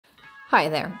Hi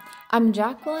there, I'm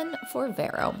Jacqueline for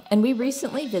Vero, and we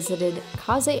recently visited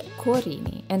Case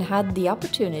Corini and had the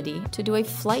opportunity to do a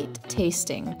flight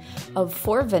tasting of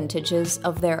 4 vintages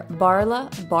of their Barla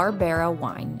Barbera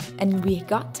wine, and we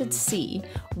got to see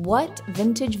what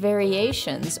vintage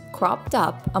variations cropped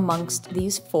up amongst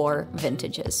these 4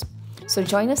 vintages. So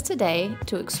join us today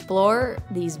to explore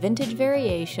these vintage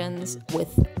variations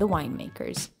with the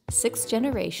winemakers, 6th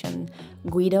generation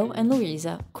Guido and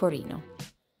Luisa Corino.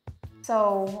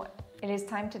 So it is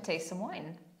time to taste some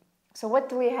wine. So what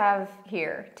do we have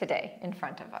here today in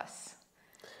front of us?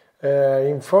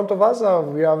 In front of us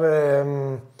we have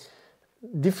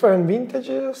different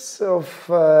vintages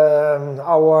of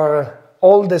our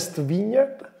oldest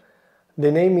vineyard.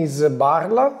 The name is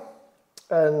Barla,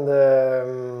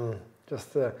 and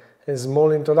just a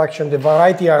small introduction. The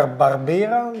variety are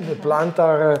Barbera. The plant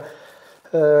are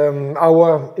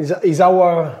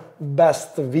our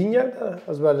best vineyard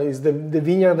as well. Is the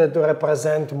vineyard that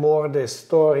represent more the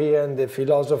story and the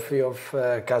philosophy of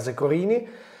Case Corini.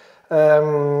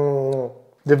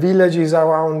 The village is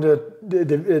around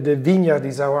the vineyard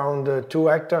is around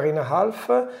 2.5 hectares.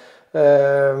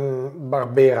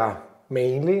 Barbera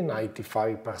mainly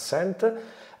 95%,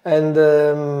 and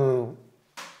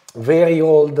very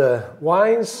old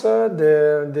wines.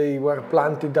 They were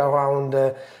planted around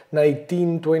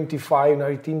 1925,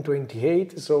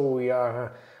 1928, so we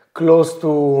are close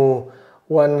to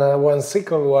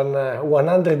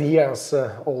 100 years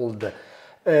old.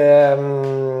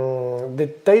 The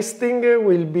tasting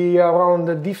will be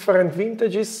around different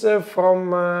vintages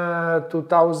from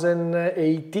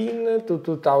 2018 to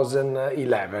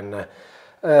 2011.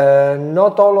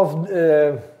 Not all of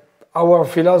our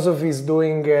philosophy is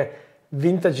doing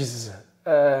vintages.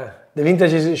 The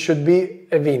vintages should be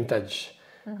a vintage.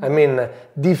 I mean,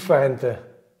 different,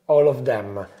 all of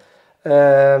them.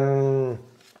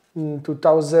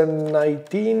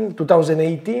 2018,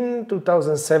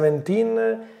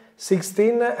 2017,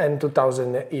 16, and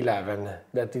 2011.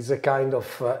 That is a kind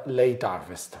of late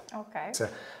harvest. Okay.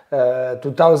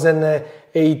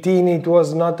 2018 it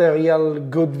was not a real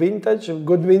good vintage.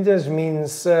 Good vintage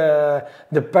means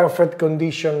the perfect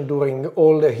condition during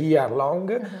all the year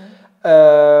long.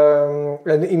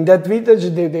 And in that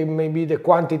vintage, maybe the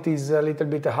quantity is a little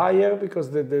bit higher because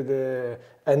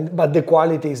but the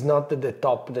quality is not the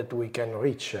top that we can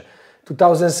reach.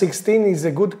 2016 is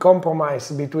a good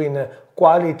compromise between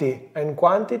quality and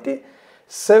quantity.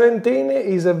 17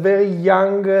 is a very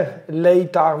young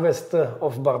late harvest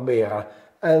of Barbera,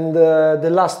 and the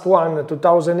last one,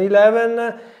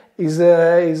 2011, is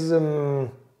the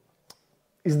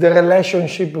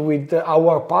relationship with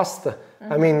our past.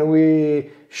 I mean,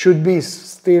 we should be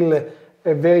still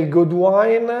a very good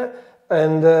wine,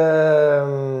 and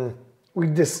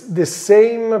with the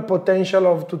same potential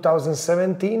of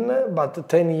 2017, but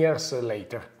 10 years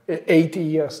later, 80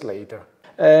 years later.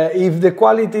 If the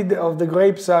quality of the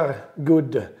grapes are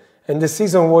good and the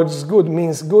season was good,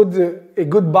 means a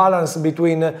good balance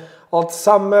between hot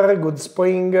summer, good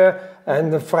spring,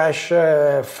 and fresh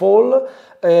fall.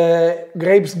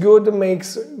 Grapes good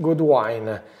makes good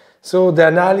wine. So the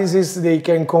analysis, they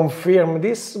can confirm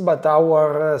this, but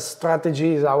our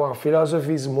strategy, our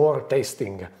philosophy is more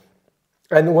tasting.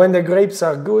 And when the grapes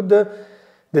are good,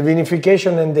 the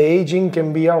vinification and the aging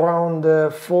can be around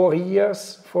 4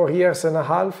 years, 4.5 years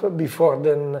before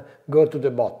then go to the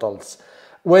bottles.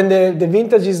 When the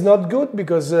vintage is not good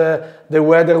because the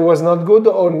weather was not good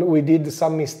or we did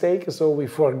some mistake, so we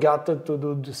forgot to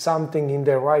do something in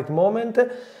the right moment,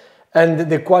 and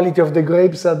the quality of the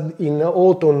grapes in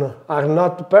autumn are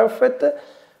not perfect,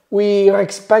 we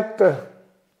expect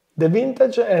the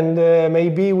vintage, and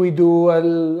maybe we do a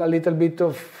little bit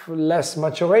of less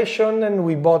maturation and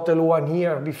we bottle 1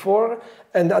 year before,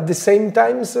 and at the same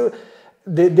time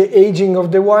the aging of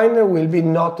the wine will be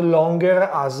not longer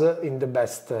as in the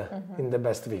best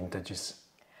vintages.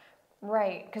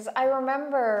 Right, because I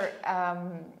remember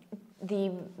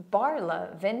the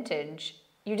Barla vintage,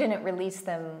 you didn't release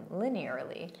them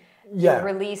linearly. Yeah. You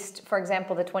released, for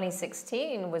example, the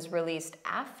 2016 was released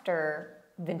after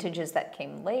vintages that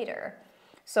came later.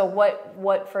 So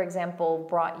what for example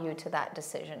brought you to that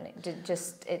decision?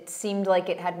 It seemed like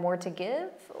it had more to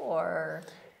give, or?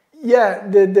 Yeah,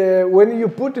 when you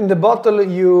put in the bottle,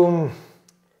 you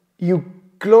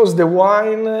close the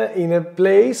wine in a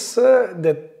place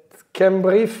that can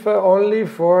breathe only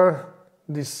for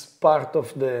this part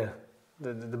of the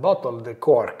bottle, the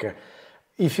cork.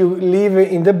 If you leave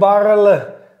in the barrel,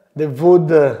 the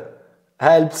wood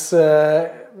helps.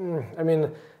 I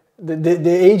mean,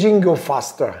 the aging go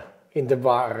faster in the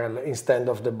barrel instead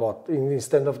of the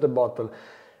bottle.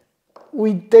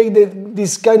 we take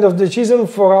this kind of decision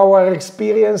for our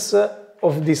experience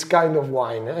of this kind of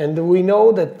wine. And we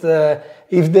know that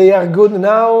if they are good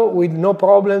now, with no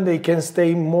problem, they can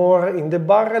stay more in the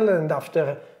barrel and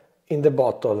after in the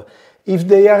bottle. If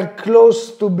they are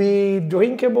close to be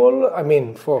drinkable, I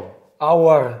mean, for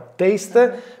our taste,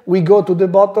 we go to the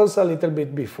bottles a little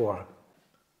bit before.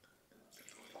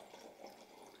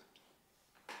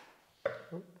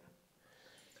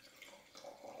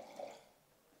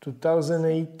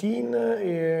 "2018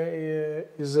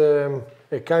 is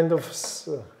a kind of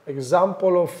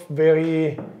example of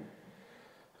very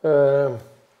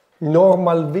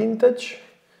normal vintage,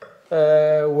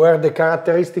 where the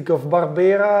characteristics of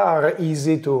Barbera are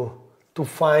easy to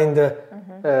find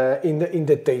in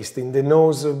the taste, in the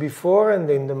nose before and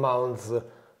in the mouth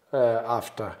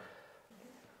after.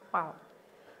 Wow.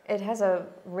 It has a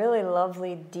really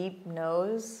lovely deep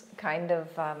nose, kind of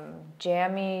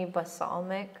jammy,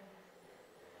 balsamic.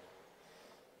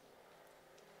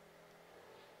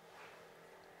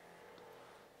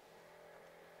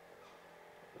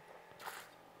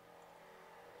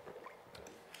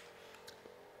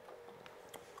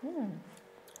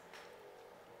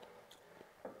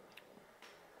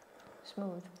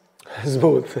 Smooth.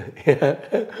 Smooth, yeah.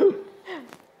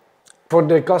 For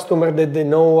the customer that they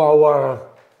know our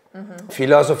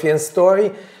philosophy and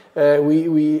story,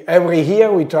 we every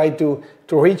year we try to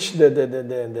reach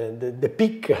the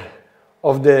peak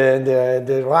of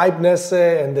the ripeness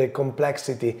and the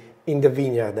complexity in the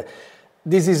vineyard.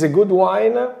 This is a good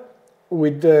wine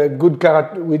with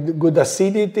good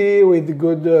acidity, with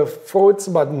good fruits,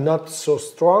 but not so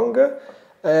strong.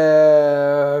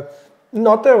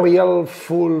 Not a real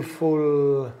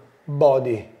full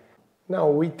body. Now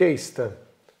we taste.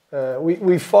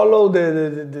 We follow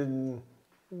the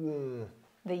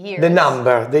years. The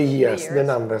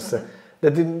numbers.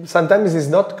 That sometimes is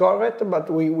not correct, but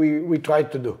we try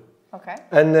to do. Okay.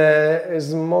 And a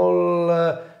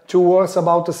small 2 words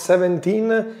about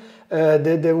 17.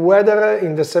 The weather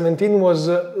in the 17 was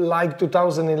like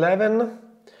 2011.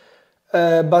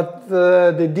 But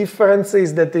the difference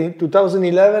is that in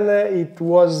 2011 it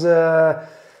was a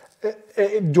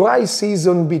dry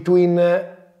season between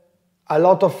a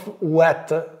lot of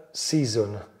wet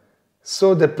season.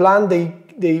 So the plant,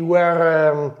 they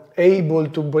were able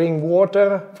to bring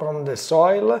water from the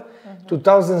soil.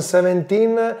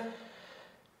 2017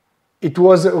 it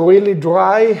was really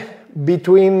dry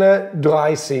between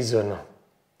dry season.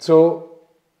 So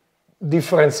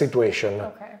different situation.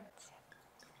 Okay.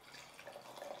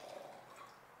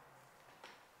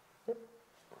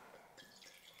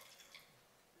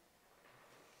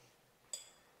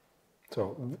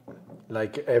 So,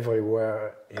 like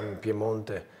everywhere in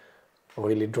Piedmont,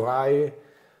 really dry,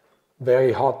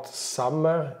 very hot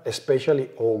summer, especially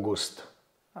August.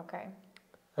 Okay.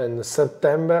 And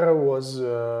September was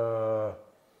the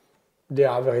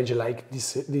average like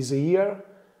this year.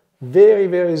 Very,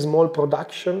 very small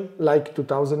production, like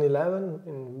 2011.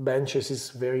 In benches is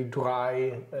very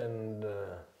dry and...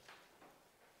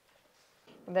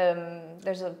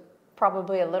 There's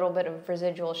probably a little bit of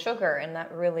residual sugar, and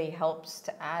that really helps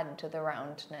to add to the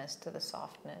roundness, to the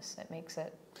softness. It makes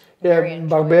it very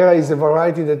enjoyable. Barbera is a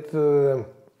variety that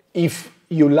if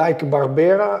you like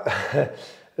Barbera,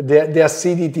 the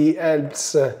acidity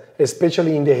helps,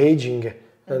 especially in the aging.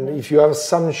 And if you have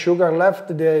some sugar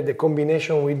left, the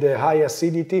combination with the high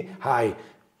acidity,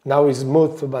 now it's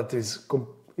smooth but is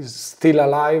still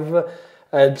alive,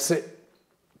 helps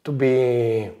to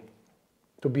be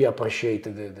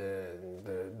appreciated,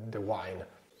 the wine.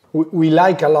 We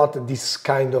like a lot this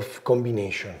kind of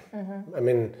combination. I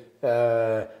mean,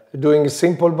 doing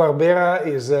simple Barbera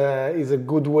is a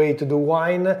good way to do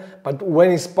wine, but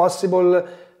when it's possible,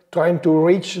 trying to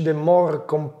reach the more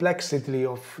complexity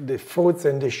of the fruits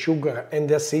and the sugar and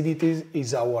the acidity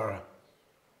is our...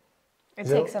 It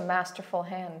takes a masterful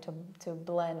hand to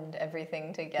blend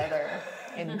everything together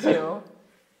into...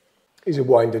 It's a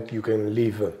wine that you can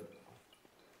live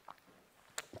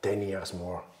 10 years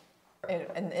more.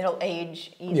 And it'll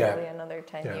age easily another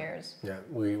 10 years. Yeah,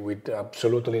 with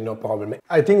absolutely no problem.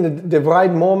 I think that the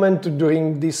right moment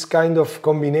during this kind of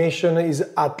combination is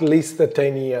at least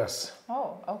 10 years.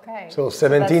 Oh, okay. So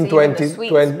 17, 20,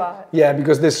 20. Spot. Yeah,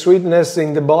 because the sweetness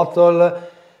in the bottle,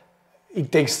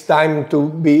 it takes time to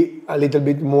be a little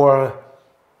bit more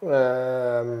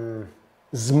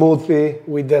smoothly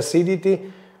with the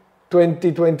acidity.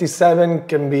 2027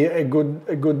 can be a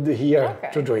good year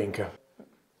to drink.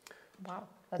 Wow.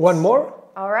 One more?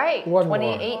 All right. One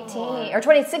 2018 more. Or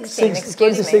 2016,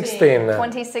 excuse me.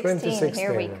 2016,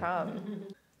 here we come.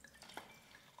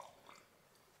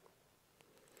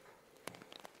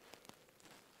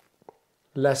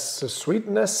 less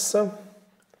sweetness.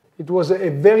 It was a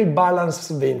very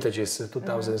balanced vintages,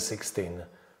 2016.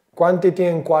 Quantity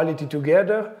and quality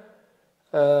together,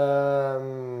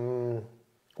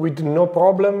 with no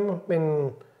problem. I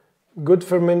mean, good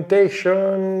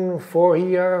fermentation, 4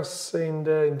 years in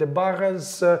the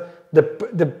barrels.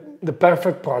 The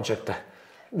perfect project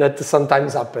that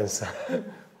sometimes happens.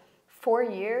 4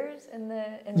 years in the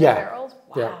Yeah. barrels?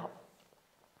 Wow. Yeah.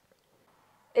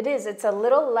 It is. It's a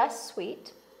little less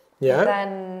sweet Yeah.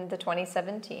 than the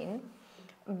 2017,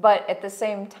 but at the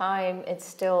same time, it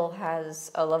still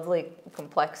has a lovely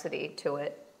complexity to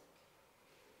it.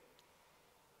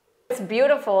 It's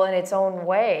beautiful in its own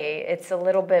way. It's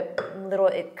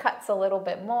it cuts a little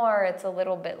bit more, it's a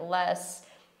little bit less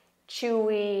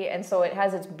chewy, and so it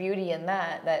has its beauty in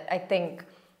that I think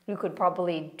you could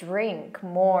probably drink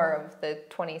more of the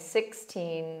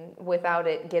 2016 without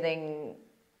it getting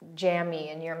jammy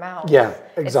in your mouth. Yeah,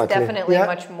 exactly. It's definitely Yeah.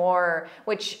 much more,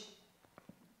 which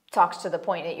talks to the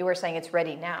point that you were saying it's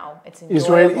ready now. It's It's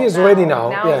enjoyable ready now,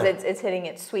 Now yeah. it's hitting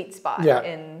its sweet spot. Yeah.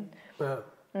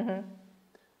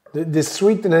 The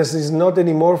sweetness is not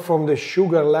anymore from the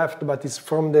sugar left, but it's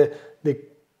from the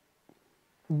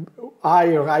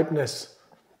high ripeness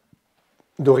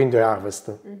during the harvest.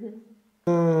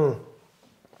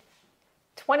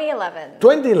 2011.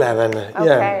 2011, Okay.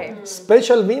 yeah.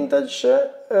 Special vintage.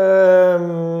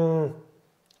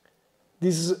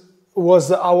 This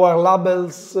was our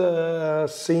labels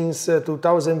since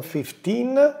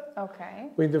 2015.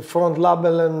 Okay. With the front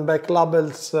label and back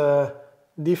labels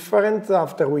different.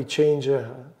 After we change a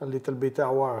little bit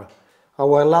our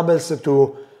labels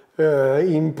to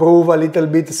improve a little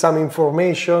bit some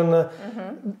information.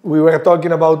 We were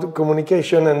talking about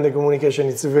communication, and the communication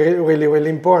is really, really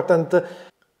important.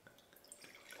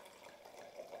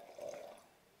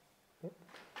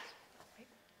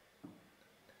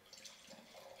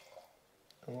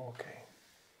 Okay.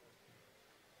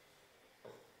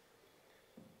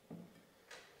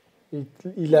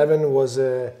 11 was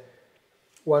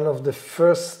one of the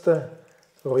first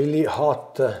really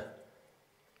hot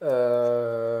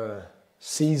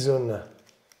season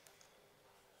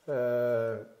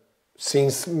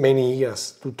since many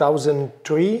years.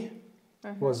 2003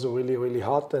 was really, really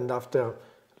hot, and after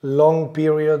long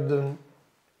period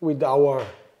with our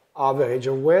average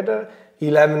of weather,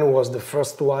 11 was the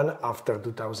first one after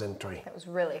 2003. It was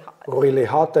really hot. Really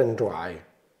hot and dry.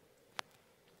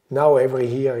 Now every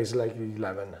year is like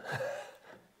 11.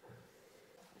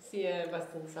 Sì, è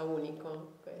abbastanza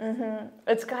unico questo.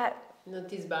 Non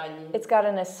ti sbagli. It's got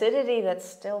an acidity that's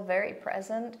still very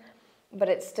present, but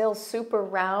it's still super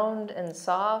round and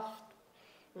soft,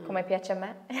 come piace a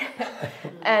me.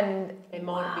 And È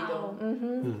morbido.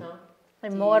 wow. No? È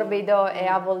morbido, è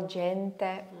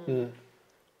avvolgente.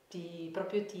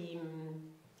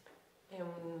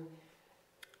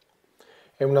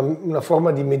 È una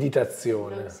forma di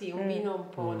meditazione. Sì, un vino un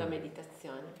po' da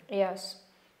meditazione. Yes,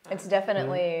 it's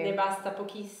definitely. Ne basta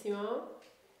pochissimo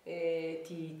e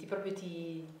proprio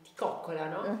ti coccola,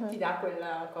 no? Ti dà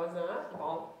quella cosa,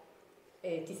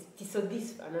 e ti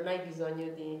soddisfa, non hai bisogno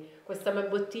di... Questa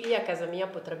bottiglia a casa mia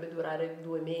potrebbe durare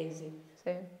 2 mesi.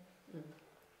 Sì.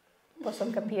 Posso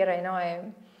capire, no?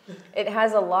 It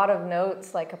has a lot of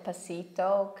notes, like a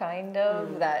pasito, kind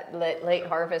of, that late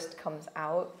harvest comes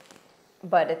out,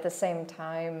 but at the same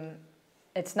time,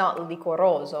 it's not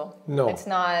liquoroso. No. It's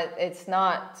not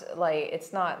like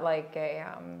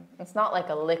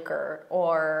a liquor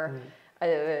or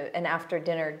an after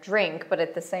dinner drink, but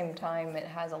at the same time, it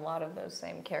has a lot of those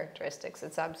same characteristics.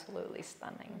 It's absolutely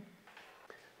stunning.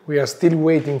 We are still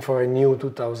waiting for a new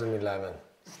 2011.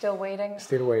 Still waiting?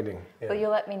 Still waiting. Yeah. Will you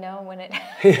let me know when it...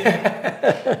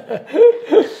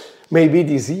 Maybe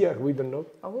this year, we don't know.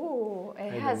 Oh,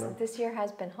 this year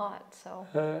has been hot, so...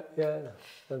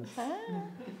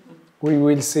 We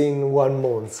will see in 1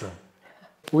 month.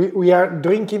 We are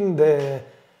drinking the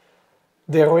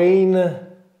rain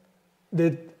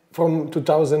from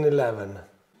 2011.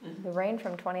 The rain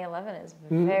from 2011 is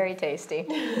very tasty.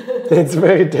 It's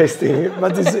very tasty,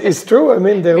 but it's true. I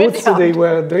mean, the roots they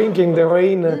were drinking the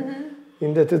rain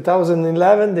in the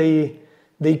 2011.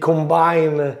 They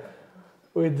combine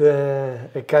with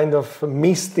a kind of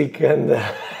mystic and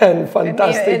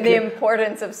fantastic. And the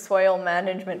importance of soil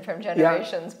management from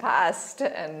generations past.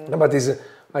 And no, but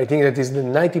I think that is the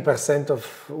 90% of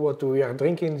what we are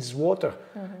drinking is water,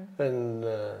 and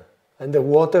the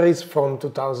water is from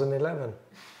 2011.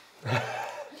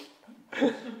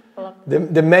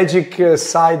 the magic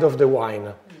side of the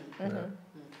wine.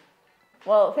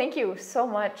 Well, thank you so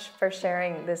much for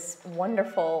sharing this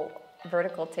wonderful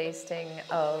vertical tasting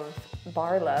of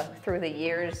Barla through the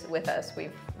years with us.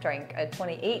 We've drank a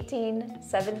 2018,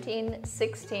 17,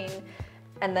 16,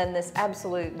 and then this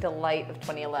absolute delight of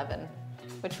 2011,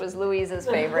 which was Louisa's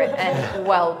favorite and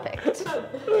well picked.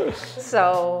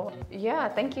 So yeah,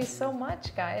 thank you so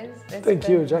much, guys. Thank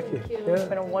you, Jackie. It's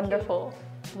been a wonderful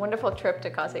trip to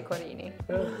Case Corini.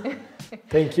 Yeah.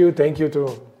 Thank you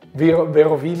to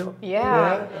Vero Vino.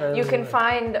 Yeah, you can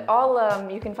find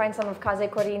you can find some of Case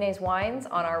Corini's wines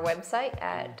on our website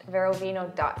at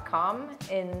verovino.com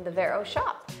in the Vero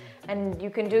shop. And you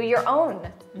can do your own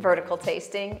vertical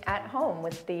tasting at home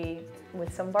with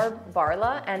some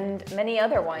Barla and many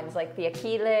other wines like the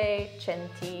Aquile,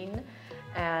 Centine,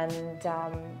 and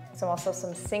also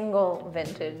some single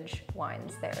vintage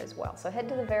wines there as well. So head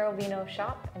to the Vero Vino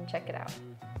shop and check it out.